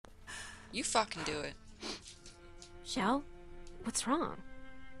You fucking do it. Shel? What's wrong?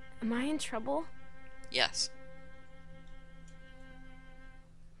 Am I in trouble? Yes.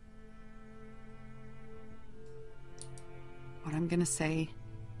 What I'm gonna say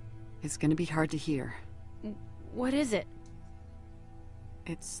is gonna be hard to hear. What is it?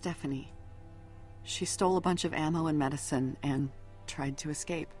 It's Stephanie. She stole a bunch of ammo and medicine and tried to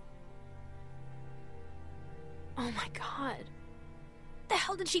escape. Oh my god. What the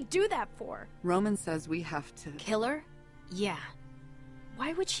hell did she do that for? Roman says we have to... Kill her? Yeah.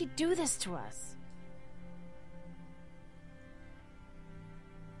 Why would she do this to us?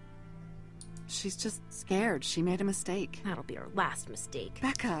 She's just scared. She made a mistake. That'll be her last mistake.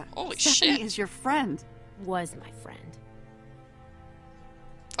 Becca, Holy Stephanie shit. is your friend. Was my friend.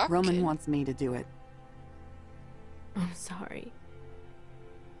 Fuck Roman it. wants me to do it. I'm sorry.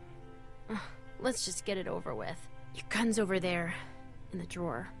 Let's just get it over with. Your gun's over there, in the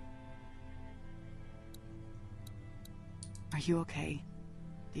drawer. Are you okay?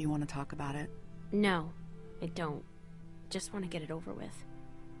 Do you want to talk about it? No, I don't. Just want to get it over with.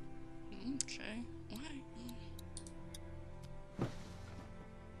 Okay. Why?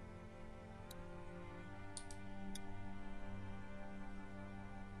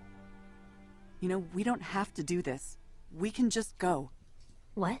 You know, we don't have to do this. We can just go.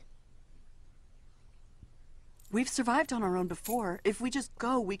 What? We've survived on our own before. If we just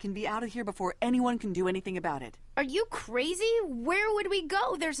go, we can be out of here before anyone can do anything about it. Are you crazy? Where would we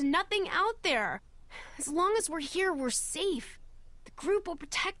go? There's nothing out there. As long as we're here, we're safe. The group will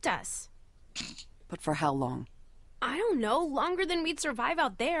protect us. But for how long? I don't know, longer than we'd survive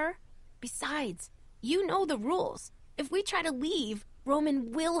out there. Besides, you know the rules. If we try to leave,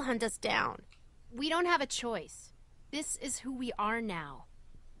 Roman will hunt us down. We don't have a choice. This is who we are now.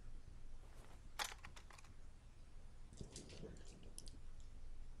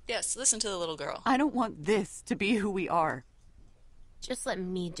 Yes, listen to the little girl. I don't want this to be who we are. Just let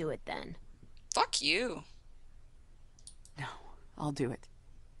me do it then. Fuck you. No, I'll do it.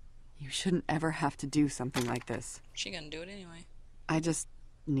 You shouldn't ever have to do something like this. She gonna do it anyway. I just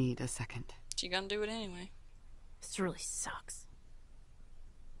need a second. She gonna do it anyway. This really sucks.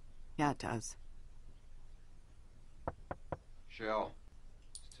 Yeah, it does. Shel,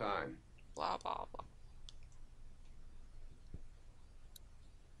 it's time. Blah, blah, blah.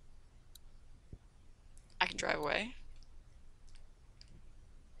 I can drive away.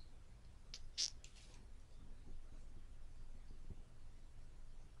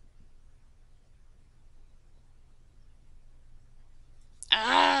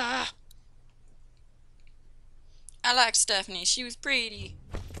 Ah! I like Stephanie. She was pretty.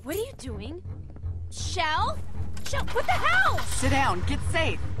 What are you doing? Shel? Shel, what the hell? Sit down, get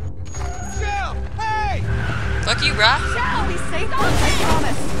safe. Shel! Hey! Fuck you, brah. Shel! We'll be safe, I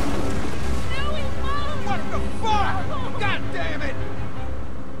promise. No, he won't! What the fuck? God damn it!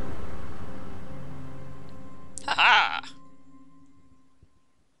 Haha.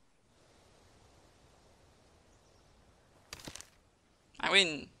 I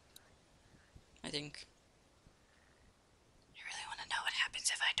win. I think. You really want to know what happens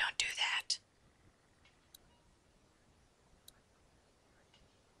if I don't do that?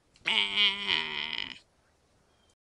 Meh.